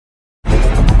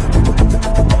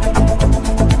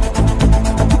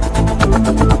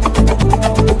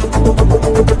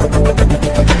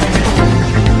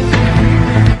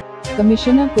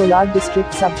Commissioner Kolar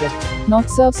DistrictSbect No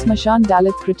serve smashan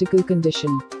dalith critical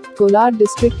condition. Kolar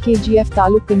District KGF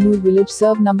Taluk Kannur Village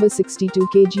Serve number 62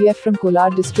 KGF from Kolar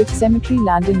District Cemetery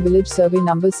Land and Village Survey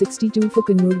number 62 for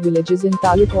Kannur villages in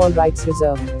Taluk all rights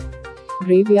reserved.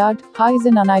 Graveyard, Ha is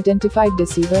an unidentified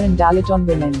deceiver and dalith on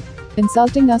women.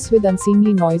 Insulting us with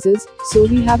unseemly noises, so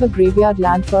we have a graveyard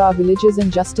land for our villages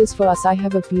and justice for us. I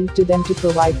have appealed to them to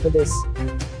provide for this.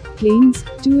 Claims,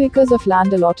 2 acres of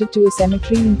land allotted to a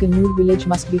cemetery in Kannur village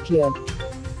must be cleared.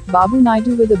 Babu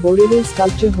Naidu with a Borewal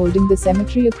sculpture holding the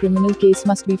cemetery. A criminal case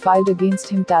must be filed against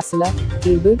him. Tassila,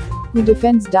 Abir, who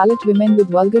defends Dalit women with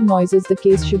vulgar noises. The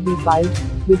case should be filed.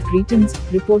 With greetings,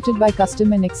 reported by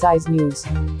Custom and Excise News.